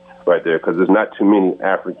niche right there, because there's not too many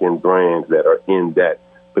African brands that are in that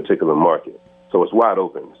particular market. So it's wide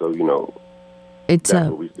open. So, you know, it's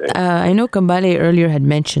I know Kambale earlier had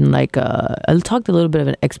mentioned, like, I talked a little bit of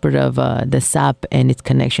an expert of the SAP and its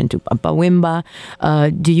connection to Pampawimba.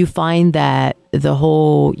 Do you find that the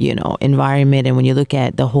whole, you know, environment, and when you look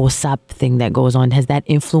at the whole SAP thing that goes on, has that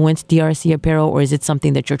influenced DRC apparel, or is it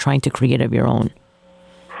something that you're trying to create of your own?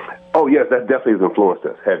 Oh, yes, that definitely has influenced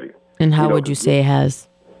us heavy. And how would you say it has?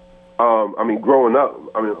 growing up,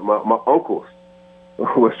 my uncles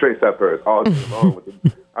were straight sapeurs all day long.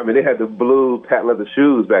 They had the blue patent leather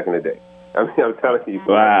shoes back in the day. I'm telling you.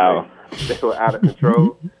 Wow. They were out of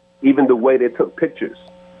control. Even the way they took pictures.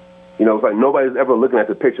 It's like nobody's ever looking at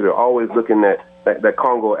the picture. They're always looking at that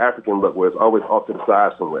Congo African look where it's always off to the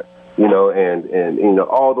side somewhere. And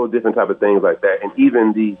all those different type of things like that. And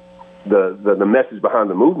even the message behind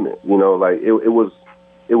the movement, it was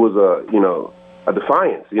a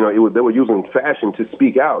defiance. They were using fashion to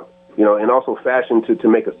speak out, and also fashion to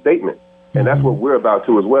make a statement. And that's what we're about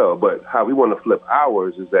too as well. But how we want to flip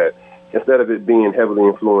ours is that instead of it being heavily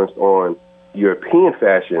influenced on European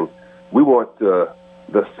fashion, we want the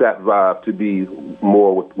Sap vibe to be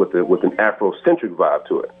more with an Afrocentric vibe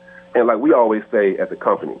to it. And like we always say at the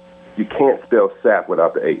company, you can't spell Sap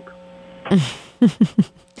without the ape.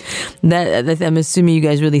 I'm assuming you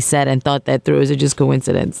guys really sat and thought that through. Is it just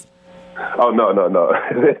coincidence? Oh, no.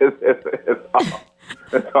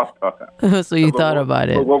 It's all So you thought about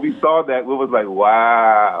it. When we saw that, we was like,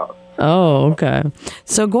 wow. Oh, okay.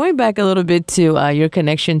 So going back a little bit to your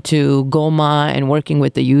connection to Goma and working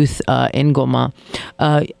with the youth in Goma,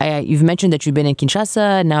 you've mentioned that you've been in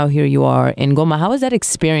Kinshasa. Now here you are in Goma. How was that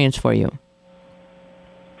experience for you?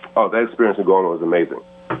 Oh, that experience in Goma was amazing.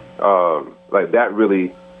 That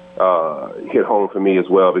really hit home for me as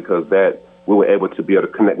well because we were able to be able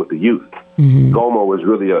to connect with the youth. Mm-hmm. Goma was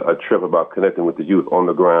really a trip about connecting with the youth on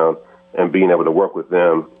the ground and being able to work with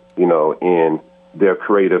them, in their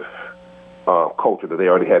creative culture that they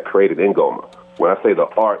already had created in Goma. When I say the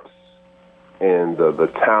arts and the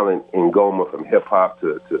talent in Goma, from hip hop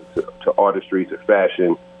to artistry to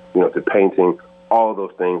fashion, to painting, all of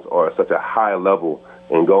those things are at such a high level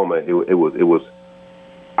in Goma. It was.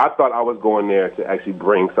 I thought I was going there to actually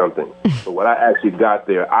bring something, but when I actually got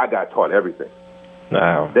there, I got taught everything.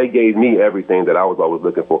 Wow. They gave me everything that I was always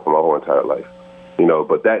looking for my whole entire life.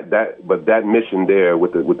 But that mission there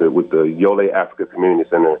with the Yole Africa Community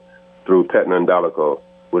Center through Petna and Daleko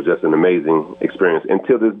was just an amazing experience.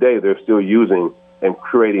 Until this day, they're still using and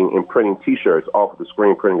creating and printing T-shirts off of the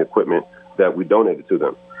screen printing equipment that we donated to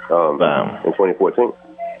them in 2014.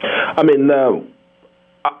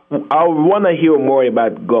 I want to hear more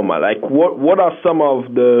about Goma. Like, what are some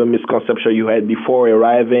of the misconceptions you had before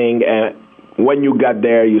arriving, and when you got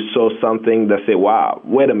there, you saw something that say, wow,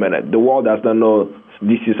 wait a minute, the world does not know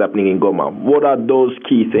this is happening in Goma. What are those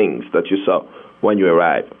key things that you saw when you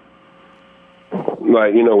arrived?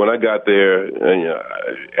 Like, when I got there, and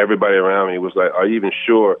everybody around me was like, are you even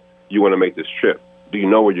sure you want to make this trip? Do you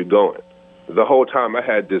know where you're going? The whole time I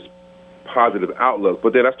had this positive outlook,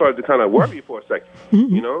 but then I started to kind of worry for a second. I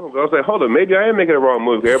was like, hold on, maybe I am making a wrong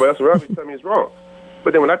move. Everybody else around me telling me it's wrong.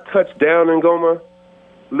 But then when I touched down in Goma,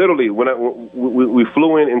 literally, when we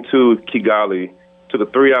flew into Kigali, took a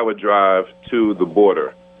 3-hour drive to the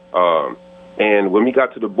border, and when we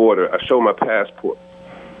got to the border, I showed my passport.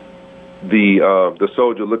 The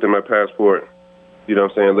soldier looked at my passport,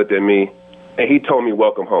 looked at me, and he told me,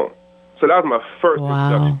 welcome home. So that was my first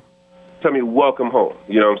introduction. Tell me, welcome home.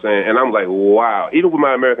 And I'm like, wow, even with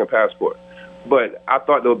my American passport. But I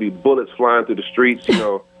thought there would be bullets flying through the streets,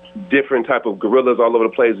 different type of guerrillas all over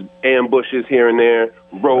the place, ambushes here and there,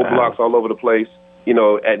 roadblocks all over the place.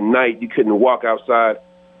 At night, you couldn't walk outside.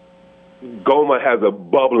 Goma has a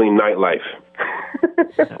bubbling nightlife.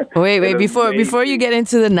 Wait, before you get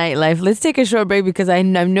into the nightlife, let's take a short break because I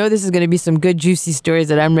know this is going to be some good, juicy stories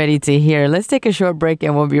that I'm ready to hear. Let's take a short break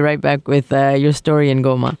and we'll be right back with your story in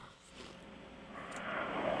Goma.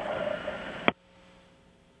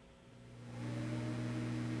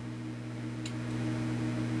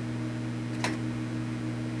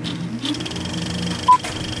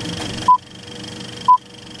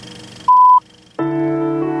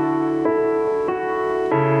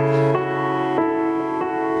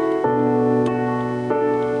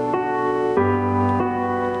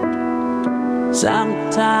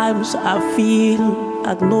 Sometimes I feel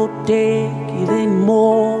I cannot take it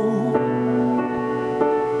anymore,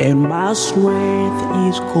 and my strength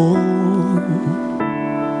is gone.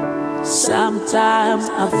 Sometimes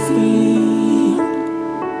I feel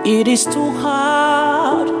it is too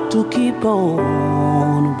hard to keep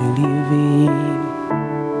on believing,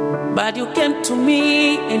 but you came to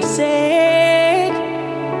me and said,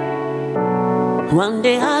 one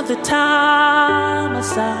day at the time I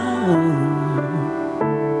saw.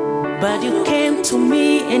 But you came to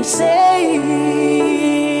me and said,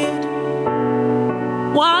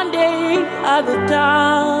 one day at a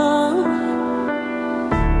time.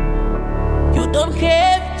 You don't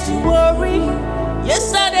have to worry.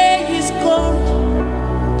 Yesterday is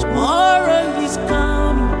gone, tomorrow is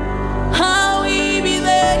coming. How will be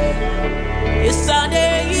there?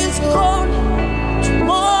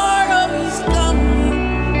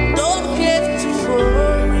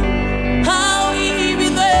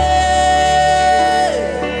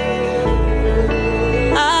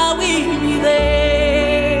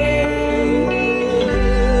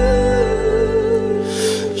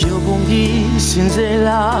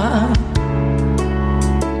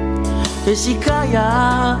 Feshikaya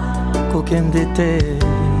kokendete.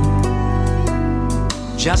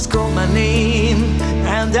 Just call my name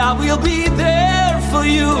and I will be there for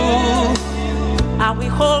you. I will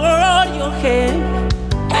hold your hand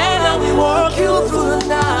and I will walk you through the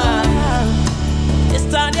night.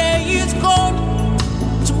 Yesterday is gone,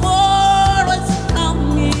 tomorrow is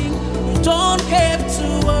coming. You don't have to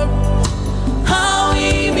worry, I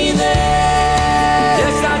will be there.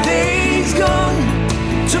 Yesterday is gone,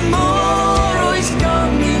 tomorrow is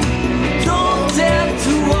coming. Don't have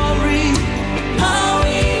to worry, I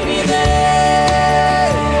will be there.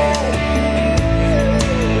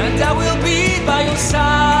 And I will be by your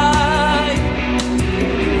side.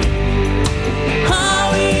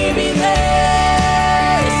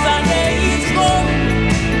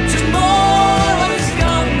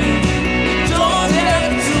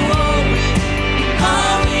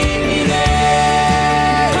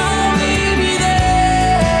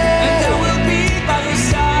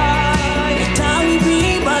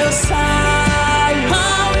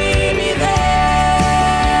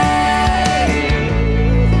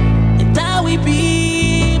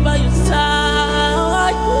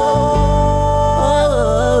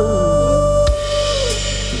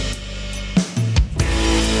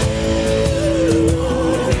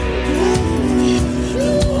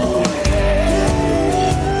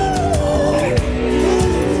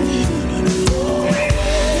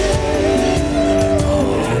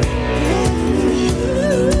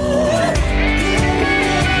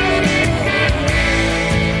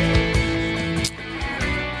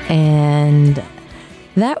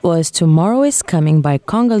 That was Tomorrow is Coming by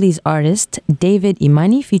Congolese artist David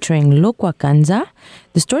Imani featuring Lokwa Kanza.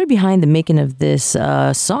 The story behind the making of this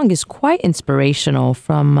song is quite inspirational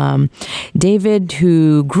from David,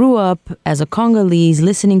 who grew up as a Congolese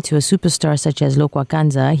listening to a superstar such as Lokwa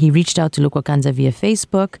Kanza. He reached out to Lokwa Kanza via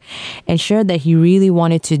Facebook and shared that he really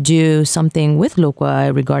wanted to do something with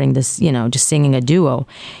Lokwa regarding this, just singing a duo,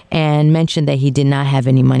 and mentioned that he did not have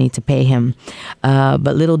any money to pay him.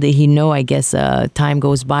 But little did he know, I guess, time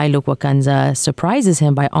goes by, Lokwa Kanza surprises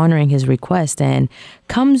him by honoring his request and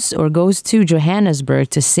goes to Johannesburg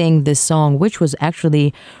to sing this song, which was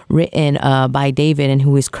actually written by David and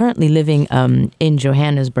who is currently living in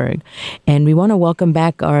Johannesburg. And we want to welcome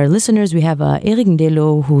back our listeners. We have Eric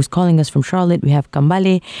Ndelo, who's calling us from Charlotte. We have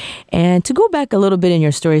Kambale. And to go back a little bit in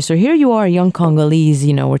your story, so here you are, young Congolese,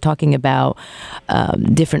 we're talking about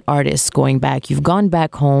different artists going back. You've gone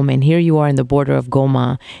back home, and here you are in the border of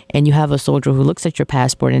Goma, and you have a soldier who looks at your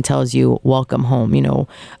passport and tells you, welcome home.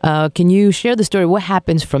 Can you share the story? What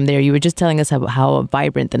happens from there? You were just telling us how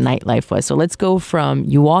vibrant the nightlife was. So let's go from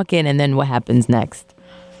you walk in and then what happens next?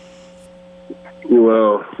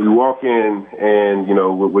 Well, we walk in and,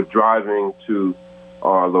 we're driving to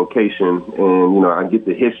our location and, I get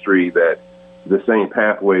the history that the same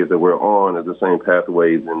pathways that we're on are the same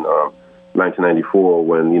pathways in 1994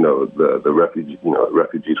 when, the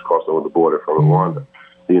refugees crossed over the border from Rwanda.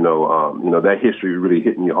 That history really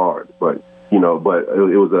hit me hard, but it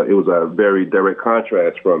was a very direct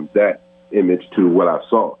contrast from that image to what I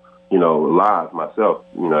saw, live myself,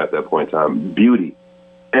 at that point in time. Beauty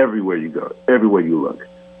everywhere you go, everywhere you look.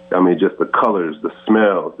 Just the colors, the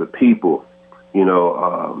smells, the people, it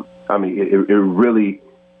really,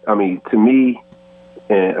 to me,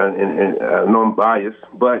 and I know I'm biased,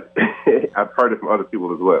 but I've heard it from other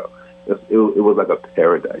people as well. It was like a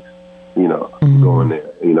paradise. Going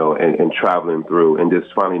there, and traveling through and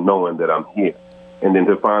just finally knowing that I'm here. And then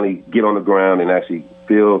to finally get on the ground and actually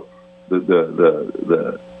feel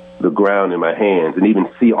the ground in my hands and even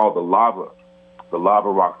see all the lava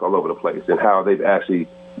rocks all over the place and how they've actually,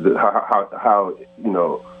 how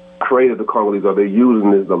creative the Congolese are. They're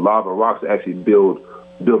using the lava rocks to actually build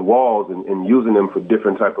walls and using them for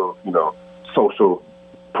different type of, social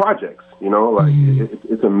projects.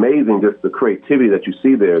 It's amazing just the creativity that you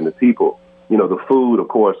see there and the people. The food, of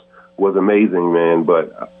course, was amazing, man.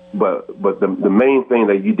 But the main thing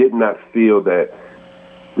that you did not feel that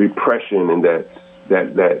repression and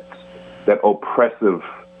that oppressive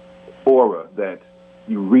aura that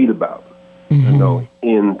you read about,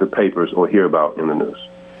 in the papers or hear about in the news.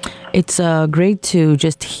 It's great to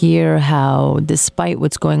just hear how, despite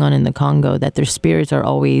what's going on in the Congo, that their spirits are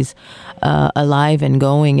always alive and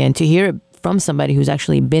going. And to hear it from somebody who's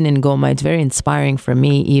actually been in Goma, it's very inspiring for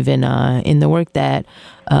me, even in the work that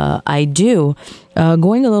I do.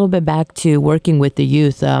 Going a little bit back to working with the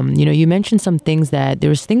youth, you mentioned some things that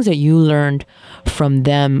there's things that you learned from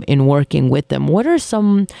them in working with them. What are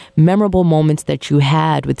some memorable moments that you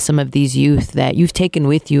had with some of these youth that you've taken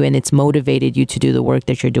with you and it's motivated you to do the work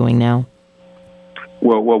that you're doing now?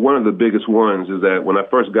 Well, one of the biggest ones is that when I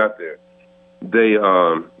first got there, they,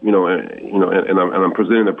 and I'm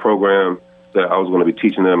presenting a program that I was going to be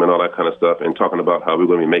teaching them and all that kind of stuff, and talking about how we're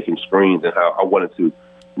going to be making screens and how I wanted to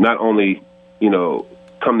not only,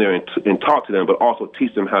 come there and talk to them, but also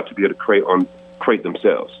teach them how to be able to create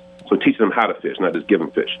themselves. So teach them how to fish, not just give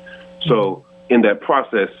them fish. So in that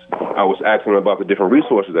process, I was asking them about the different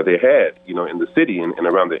resources that they had, in the city and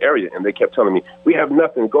around the area, and they kept telling me, we have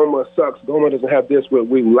nothing. Goma sucks. Goma doesn't have this.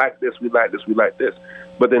 We lack this. We lack this. We lack this.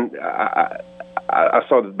 But then I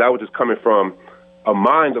saw that was just coming from a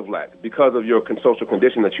mind of lack because of your social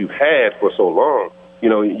condition that you've had for so long.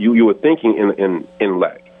 You were thinking in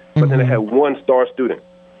lack. But then I had one star student.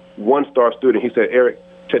 He said, Eric,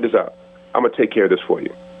 check this out. I'm going to take care of this for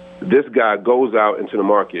you. This guy goes out into the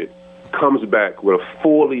market, comes back with a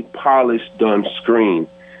fully polished, done screen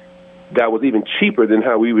that was even cheaper than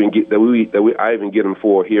how we even get I even get them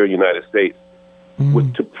for here in the United States,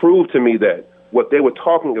 to prove to me that what they were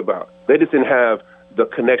talking about, they just didn't have the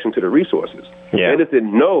connection to the resources. Yeah. They just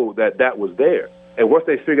didn't know that was there. And once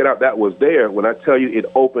they figured out that was there, when I tell you it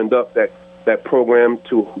opened up that program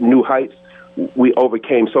to new heights, we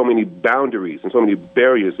overcame so many boundaries and so many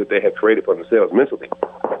barriers that they had created for themselves mentally,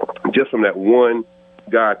 just from that one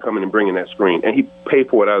guy coming and bringing that screen. And he paid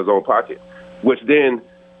for it out of his own pocket, which then,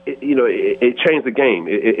 it changed the game.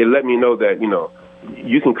 It let me know that,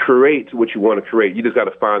 you can create what you want to create. You just got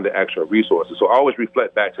to find the actual resources. So I always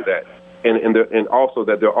reflect back to that. And also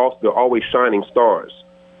that they're always shining stars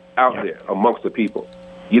out there amongst the people.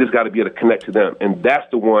 You just got to be able to connect to them. And that's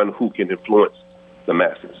the one who can influence the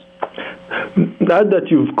masses. Now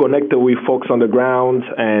that you've connected with folks on the ground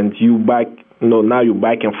and now you're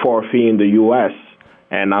back and forth here in the U.S.,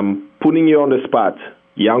 and I'm putting you on the spot,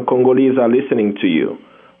 young Congolese are listening to you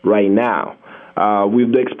right now.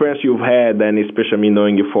 With the experience you've had, and especially me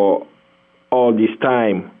knowing you for all this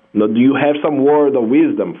time, do you have some word of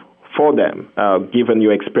wisdom for them, given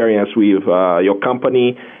your experience with your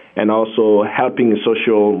company and also helping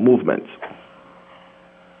social movements?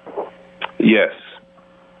 Yes.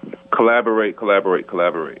 Collaborate.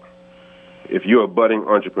 If you're a budding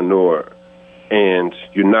entrepreneur and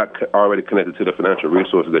you're not already connected to the financial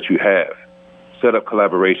resources that you have, set up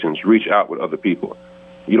collaborations, reach out with other people.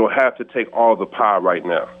 You don't have to take all the pie right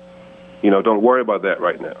now. Don't worry about that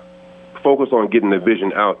right now. Focus on getting the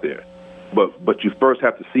vision out there. But you first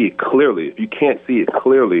have to see it clearly. If you can't see it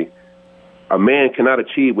clearly, a man cannot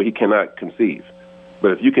achieve what he cannot conceive.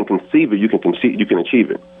 But if you can conceive it, you can achieve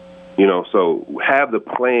it. So have the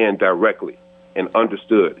plan directly and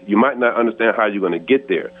understood. You might not understand how you're going to get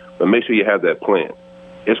there, but make sure you have that plan.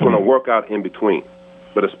 It's going to work out in between.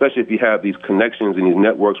 But especially if you have these connections and these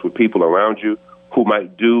networks with people around you who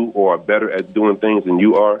might do or are better at doing things than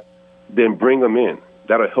you are, then bring them in.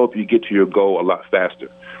 That'll help you get to your goal a lot faster.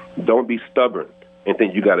 Don't be stubborn and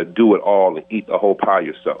think you got to do it all and eat the whole pie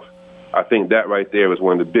yourself. I think that right there is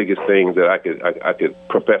one of the biggest things that I could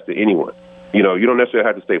profess to anyone. You don't necessarily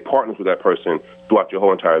have to stay partners with that person throughout your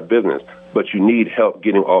whole entire business, but you need help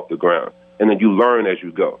getting off the ground. And then you learn as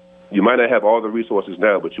you go. You might not have all the resources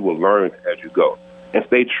now, but you will learn as you go. And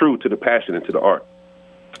stay true to the passion and to the art,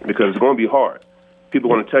 because it's going to be hard.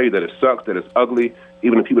 People are going to tell you that it sucks, that it's ugly,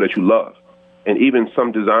 even the people that you love. And even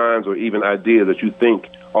some designs or even ideas that you think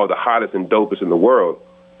are the hottest and dopest in the world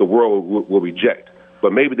will reject.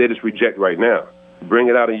 But maybe they just reject right now. Bring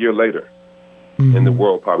it out a year later, and the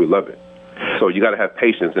world will probably love it. So you got to have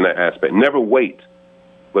patience in that aspect. Never wait,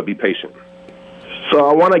 but be patient. So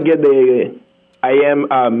I want to get the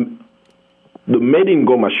Made in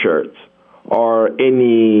Goma shirts or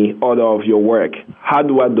any other of your work. How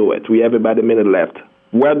do I do it? We have about a minute left.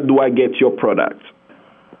 Where do I get your product?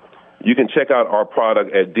 You can check out our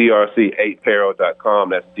product at drc8apparel.com.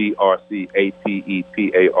 That's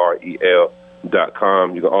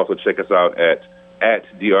drc8apparel.com. You can also check us out at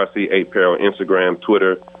drc8apparel, Instagram,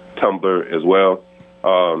 Twitter, Tumblr as well.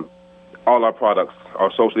 All our products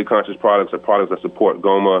are socially conscious products, are products that support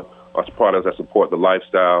Goma, are products that support the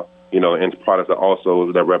lifestyle, and products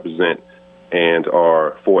that represent and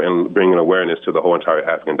are for bringing awareness to the whole entire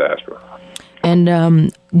African diaspora. And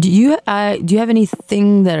do you have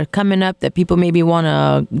anything that are coming up that people maybe want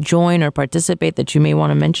to join or participate that you may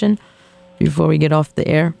want to mention before we get off the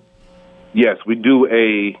air? Yes, we do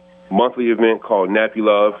a monthly event called Nappy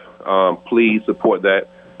Love. Please support that.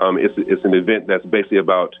 It's an event that's basically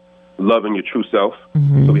about loving your true self.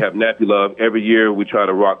 Mm-hmm. So we have Nappy Love. Every year we try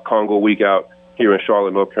to rock Congo Week out here in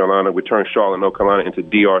Charlotte, North Carolina. We turn Charlotte, North Carolina into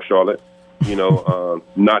DR Charlotte.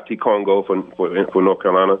 Nati Congo for North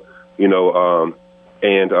Carolina.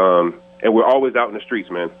 And we're always out in the streets,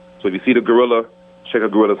 man. So if you see the gorilla, shake a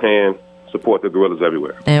gorilla's hand, support the guerrillas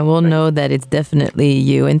everywhere. And we'll know that it's definitely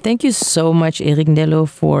you. And thank you so much, Eric Ndelo,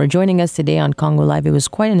 for joining us today on Congo Live. It was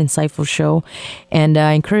quite an insightful show. And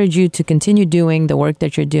I encourage you to continue doing the work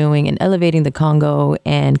that you're doing and elevating the Congo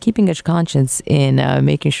and keeping a conscience in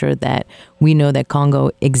making sure that we know that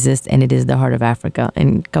Congo exists and it is the heart of Africa.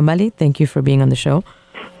 And Kambale, thank you for being on the show.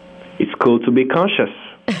 It's cool to be conscious.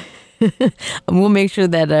 We'll make sure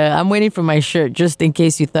that I'm waiting for my shirt just in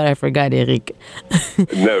case you thought I forgot, Eric.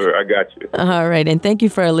 Never, I got you. All right, and thank you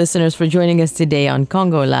for our listeners for joining us today on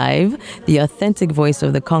Congo Live, the authentic voice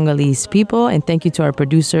of the Congolese people. And thank you to our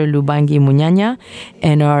producer, Lubangi Munyanya,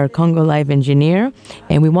 and our Congo Live engineer.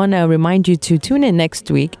 And we want to remind you to tune in next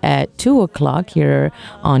week at 2 o'clock here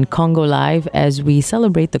on Congo Live as we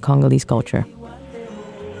celebrate the Congolese culture.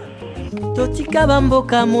 Totika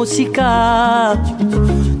bamboka musika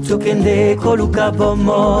tokende koluka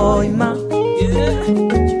bomoima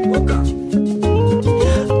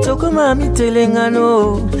tokoma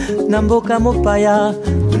mitelengano na mboka mopaya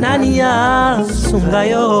nani ya sunga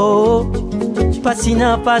yo pasi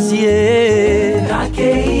na pasi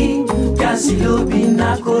akei kasi lobi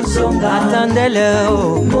na kozonga atandele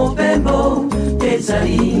mopembo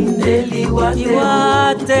ezali ndeli wate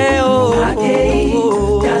akei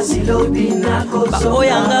kasi lobi na kozonga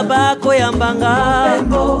oyanga bako yambanga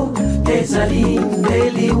mopembo ezali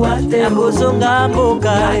ndeli wate kozonga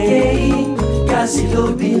mboka akei kasi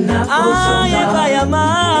lobi na kozonga bayama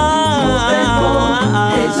mopembo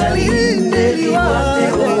ezali ndeli wate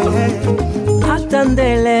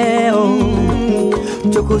atandele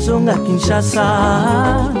tokozonga Kinshasa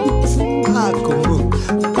Congo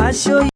passion